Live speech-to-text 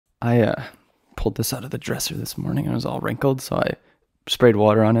I pulled this out of the dresser this morning and it was all wrinkled, so I sprayed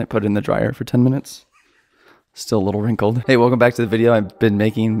water on it, put it in the dryer for 10 minutes. Still a little wrinkled. Hey, welcome back to the video I've been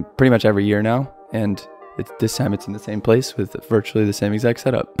making pretty much every year now, and this time it's in the same place with virtually the same exact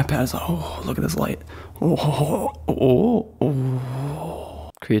setup. My pad is like, oh, look at this light. Oh.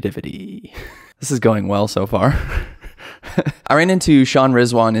 Creativity. This is going well so far. I ran into Sean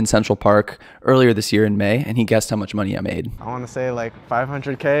Rizwan in Central Park earlier this year in May, and he guessed how much money I made. I want to say like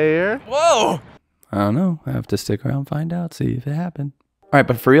 500K a year. Whoa! I don't know. I have to stick around and find out, see if it happened. All right,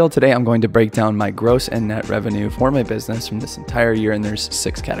 but for real, today I'm going to break down my gross and net revenue for my business from this entire year, and there's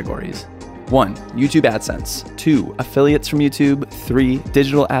 6 categories. 1, YouTube AdSense. 2, affiliates from YouTube. 3,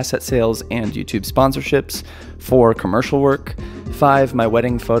 digital asset sales and YouTube sponsorships. 4, commercial work. 5, my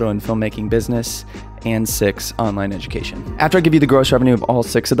wedding photo and filmmaking business. And 6, online education. After I give you the gross revenue of all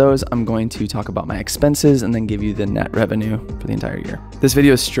 6 of those, I'm going to talk about my expenses and then give you the net revenue for the entire year. This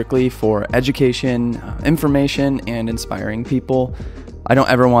video is strictly for education, information, and inspiring people. I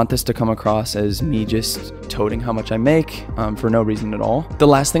don't ever want this to come across as me just toting how much I make for no reason at all. The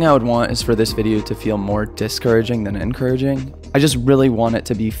last thing I would want is for this video to feel more discouraging than encouraging. I just really want it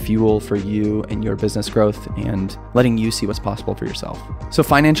to be fuel for you and your business growth and letting you see what's possible for yourself. So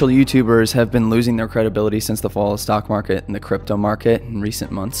financial YouTubers have been losing their credibility since the fall of the stock market and the crypto market in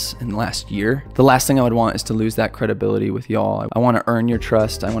recent months and last year. The last thing I would want is to lose that credibility with y'all. I want to earn your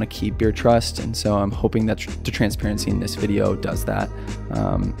trust. I want to keep your trust. And so I'm hoping that the transparency in this video does that.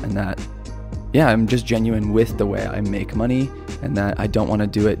 And that, yeah, I'm just genuine with the way I make money and that I don't want to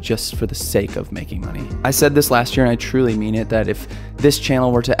do it just for the sake of making money. I said this last year and I truly mean it, that if this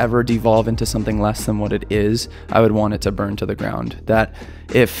channel were to ever devolve into something less than what it is, I would want it to burn to the ground. That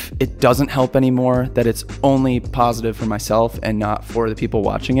if it doesn't help anymore, that it's only positive for myself and not for the people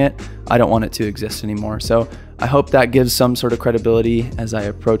watching it, I don't want it to exist anymore. So I hope that gives some sort of credibility as I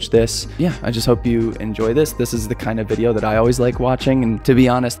approach this. Yeah, I just hope you enjoy this. This is the kind of video that I always like watching. And to be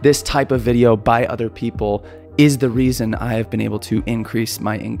honest, this type of video by other people is the reason I have been able to increase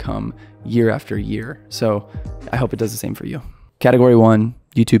my income year after year. So I hope it does the same for you. Category 1,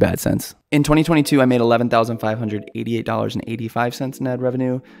 YouTube AdSense. In 2022, I made $11,588.85 net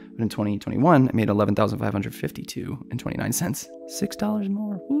revenue, but in 2021, I made $11,552.29. $6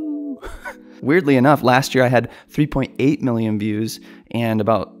 more. Woo! Weirdly enough, last year I had 3.8 million views and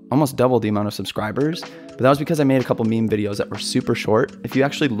about almost double the amount of subscribers, but that was because I made a couple meme videos that were super short. If you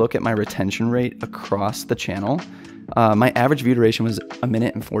actually look at my retention rate across the channel, my average view duration was 1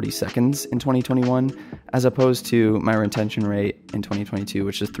 minute and 40 seconds in 2021, as opposed to my retention rate in 2022,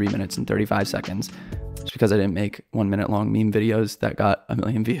 which is 3 minutes and 35 seconds. It's because I didn't make 1 minute long meme videos that got 1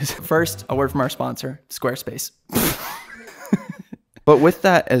 million views. First, a word from our sponsor, Squarespace. But with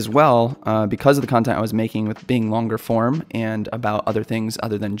that as well, because of the content I was making with being longer form and about other things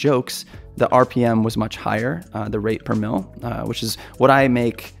other than jokes, the RPM was much higher, the rate per mil, which is what I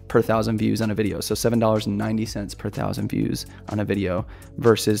make per 1,000 views on a video. So $7.90 per 1,000 views on a video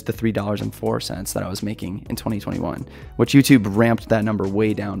versus the $3.04 that I was making in 2021, which YouTube ramped that number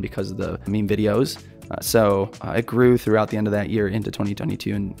way down because of the meme videos. So it grew throughout the end of that year into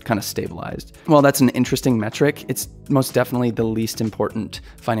 2022 and kind of stabilized. Well, that's an interesting metric. It's most definitely the least important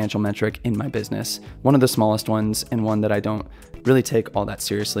financial metric in my business. One of the smallest ones, and one that I don't really take all that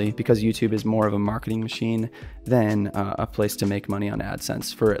seriously because YouTube is more of a marketing machine than a place to make money on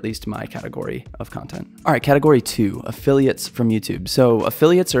AdSense for at least my category of content. All right, category 2, affiliates from YouTube. So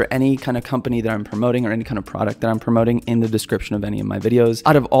affiliates are any kind of company that I'm promoting or any kind of product that I'm promoting in the description of any of my videos.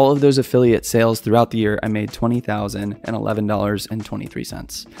 Out of all of those affiliate sales throughout the year, I made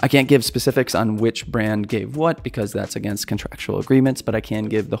 $20,011.23. I can't give specifics on which brand gave what because that's against contractual agreements, but I can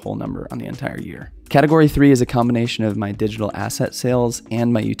give the whole number on the entire year. Category 3 is a combination of my digital asset sales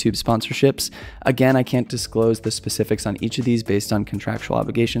and my YouTube sponsorships. Again, I can't disclose the specifics on each of these based on contractual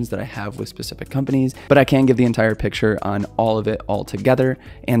obligations that I have with specific companies, but I can give the entire picture on all of it all together.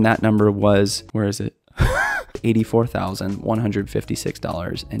 And that number was, where is it?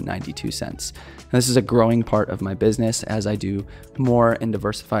 $84,156.92. This is a growing part of my business as I do more and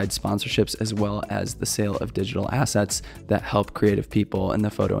diversified sponsorships as well as the sale of digital assets that help creative people in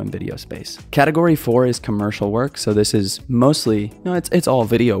the photo and video space. Category 4 is commercial work. So this is mostly, no, it's all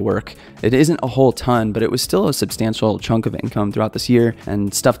video work. It isn't a whole ton, but it was still a substantial chunk of income throughout this year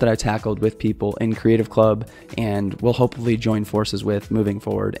and stuff that I tackled with people in Creative Club and will hopefully join forces with moving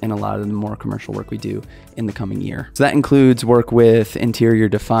forward in a lot of the more commercial work we do in the coming year. So that includes work with Interior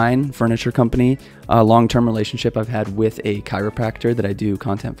Define Furniture Company, a long-term relationship I've had with a chiropractor that I do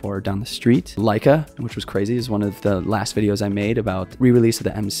content for down the street. Leica, which was crazy, is one of the last videos I made about re-release of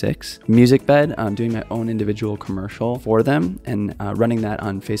the M6. Music Bed, I'm doing my own individual commercial for them and running that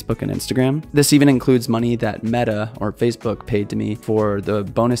on Facebook and Instagram. This even includes money that Meta or Facebook paid to me for the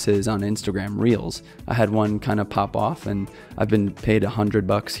bonuses on Instagram Reels. I had one kind of pop off and I've been paid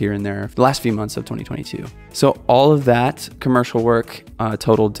 $100 here and there for the last few months of 2022. So all of that commercial work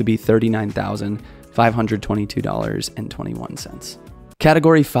totaled to be $39,522.21.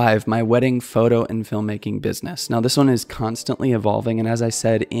 Category 5, my wedding photo and filmmaking business. Now this one is constantly evolving, and as I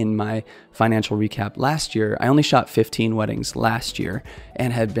said in my financial recap last year, I only shot 15 weddings last year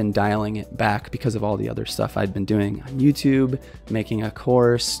and had been dialing it back because of all the other stuff I'd been doing on YouTube, making a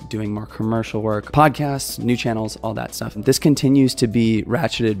course, doing more commercial work, podcasts, new channels, all that stuff. And this continues to be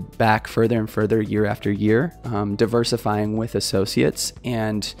ratcheted back further and further year after year, diversifying with associates.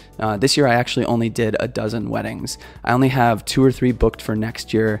 And this year I actually only did a dozen weddings. I only have 2 or 3 booked for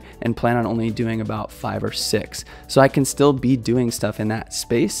next year and plan on only doing about 5 or 6. So I can still be doing stuff in that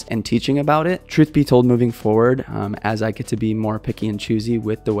space and teaching about it. Truth be told, moving forward, as I get to be more picky and choosy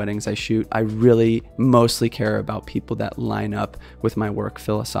with the weddings I shoot, I really mostly care about people that line up with my work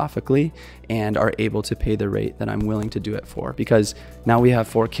philosophically and are able to pay the rate that I'm willing to do it for, because now we have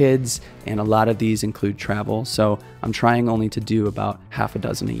 4 kids and a lot of these include travel. So I'm trying only to do about half a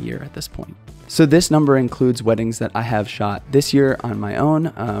dozen a year at this point. So this number includes weddings that I have shot this year on my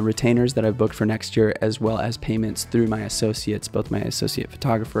own, retainers that I've booked for next year, as well as payments through my associates, both my associate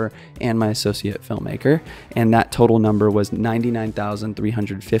photographer and my associate filmmaker. And that total number was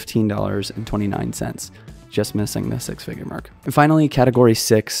 $99,315.29. Just missing the 6-figure mark. And finally, category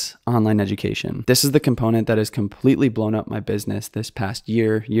 6, online education. This is the component that has completely blown up my business this past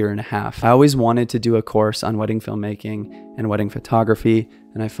year and a half. I always wanted to do a course on wedding filmmaking and wedding photography,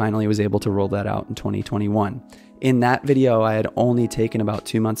 and I finally was able to roll that out in 2021. In that video, I had only taken about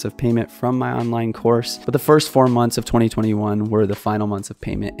 2 months of payment from my online course, but the first 4 months of 2021 were the final months of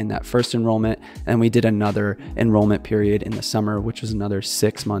payment in that first enrollment, and we did another enrollment period in the summer, which was another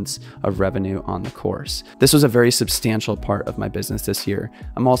 6 months of revenue on the course. This was a very substantial part of my business this year.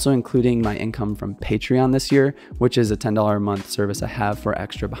 I'm also including my income from Patreon this year, which is a $10 a month service I have for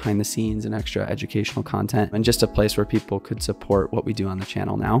extra behind the scenes and extra educational content, and just a place where people could support what we do on the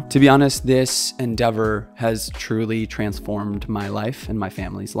channel now. To be honest, this endeavor has truly transformed my life and my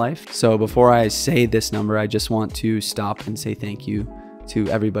family's life. So before I say this number, I just want to stop and say thank you to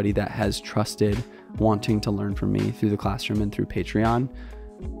everybody that has trusted wanting to learn from me through the classroom and through Patreon.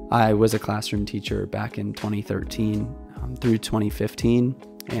 I was a classroom teacher back in 2013 through 2015,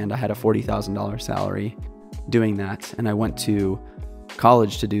 and I had a $40,000 salary doing that. And I went to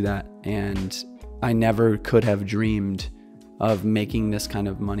college to do that, and I never could have dreamed of making this kind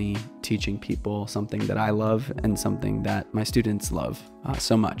of money teaching people something that I love and something that my students love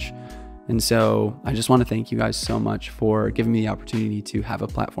so much. And so I just want to thank you guys so much for giving me the opportunity to have a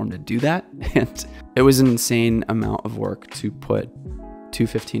platform to do that. And it was an insane amount of work to put 2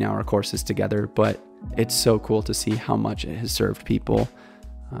 15-hour courses together, but it's so cool to see how much it has served people,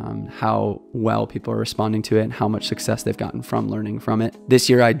 how well people are responding to it, and how much success they've gotten from learning from it. This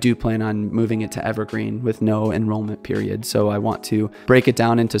year, I do plan on moving it to evergreen with no enrollment period. So I want to break it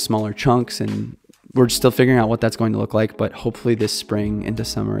down into smaller chunks, and we're still figuring out what that's going to look like, but hopefully this spring into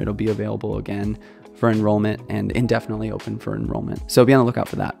summer, it'll be available again for enrollment and indefinitely open for enrollment. So be on the lookout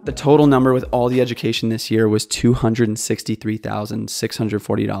for that. The total number with all the education this year was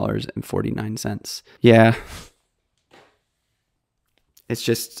 $263,640.49. Yeah. It's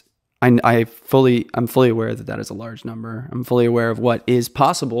just, I'm fully aware that that is a large number. I'm fully aware of what is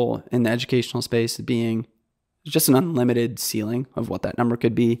possible in the educational space being just an unlimited ceiling of what that number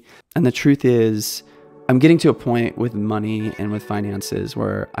could be. And the truth is, I'm getting to a point with money and with finances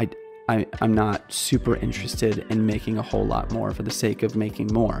where I'm not super interested in making a whole lot more for the sake of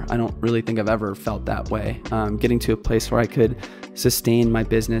making more. I don't really think I've ever felt that way. Getting to a place where I could sustain my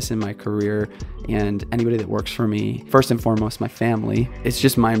business and my career and anybody that works for me, first and foremost, my family. It's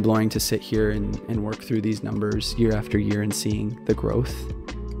just mind blowing to sit here and work through these numbers year after year and seeing the growth.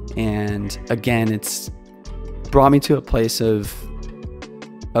 And again, it's brought me to a place of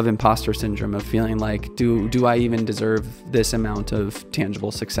imposter syndrome, of feeling like, do I even deserve this amount of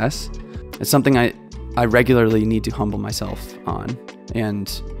tangible success? It's something I regularly need to humble myself on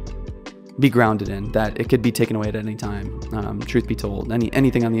and be grounded in, that it could be taken away at any time. Truth be told,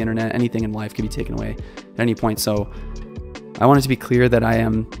 anything on the internet, anything in life could be taken away at any point. So I want it to be clear that I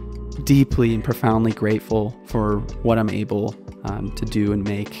am deeply and profoundly grateful for what I'm able to do and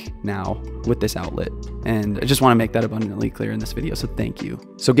make now with this outlet. And I just want to make that abundantly clear in this video, so thank you.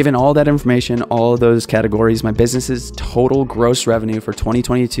 So given all that information, all of those categories, my business's total gross revenue for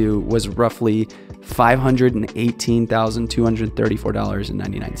 2022 was roughly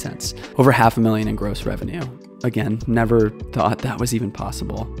 $518,234.99, over $500,000 in gross revenue. Again, never thought that was even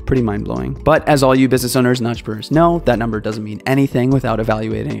possible. Pretty mind-blowing. But as all you business owners and entrepreneurs know, that number doesn't mean anything without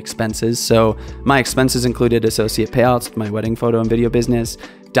evaluating expenses. So my expenses included associate payouts, my wedding photo and video business,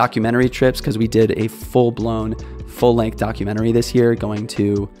 documentary trips, because we did a full-blown, full-length documentary this year going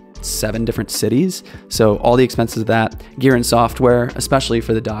to 7 different cities. So all the expenses of that, gear and software, especially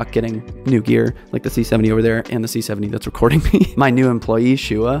for the doc, getting new gear like the C70 over there and the C70 that's recording me. My new employee,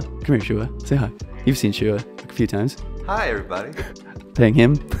 Shua. Come here, Shua. Say hi. You've seen Shua a few times. Hi, everybody. Paying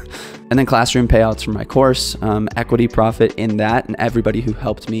him. And then classroom payouts for my course, equity profit in that, and everybody who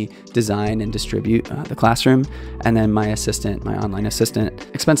helped me design and distribute the classroom. And then my assistant, my online assistant,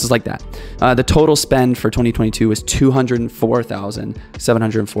 expenses like that. The total spend for 2022 was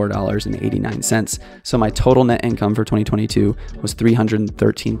 $204,704.89. So my total net income for 2022 was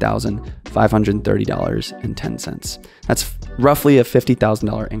 $313,530.10. That's roughly a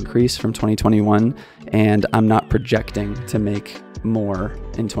 $50,000 increase from 2021. And I'm not projecting to make more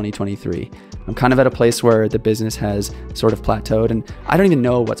in 2023. I'm kind of at a place where the business has sort of plateaued, and I don't even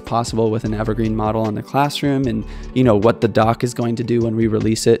know what's possible with an evergreen model on the classroom and, you know, what the doc is going to do when we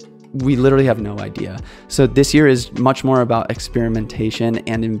release it. We literally have no idea. So this year is much more about experimentation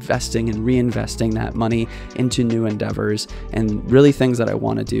and investing and reinvesting that money into new endeavors and really things that I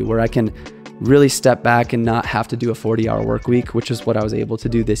want to do, where I can really step back and not have to do a 40-hour work week, which is what I was able to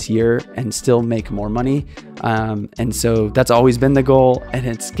do this year, and still make more money. And so that's always been the goal, and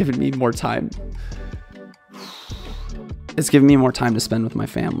it's given me more time. It's given me more time to spend with my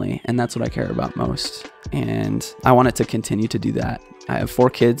family, and that's what I care about most. And I want it to continue to do that. I have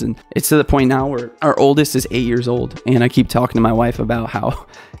 4 kids, and it's to the point now where our oldest is 8 years old, and I keep talking to my wife about how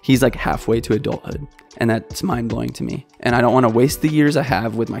he's like halfway to adulthood. And that's mind-blowing to me. And I don't want to waste the years I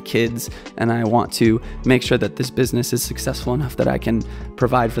have with my kids. And I want to make sure that this business is successful enough that I can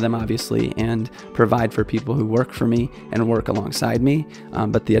provide for them, obviously, and provide for people who work for me and work alongside me.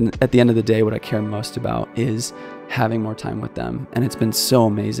 But at the end of the day, what I care most about is having more time with them. And it's been so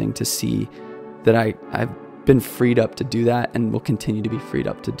amazing to see that I've been freed up to do that and will continue to be freed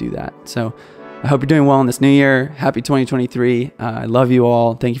up to do that. So I hope you're doing well in this new year. Happy 2023. I love you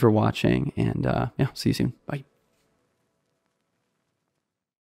all. Thank you for watching. And yeah, see you soon. Bye.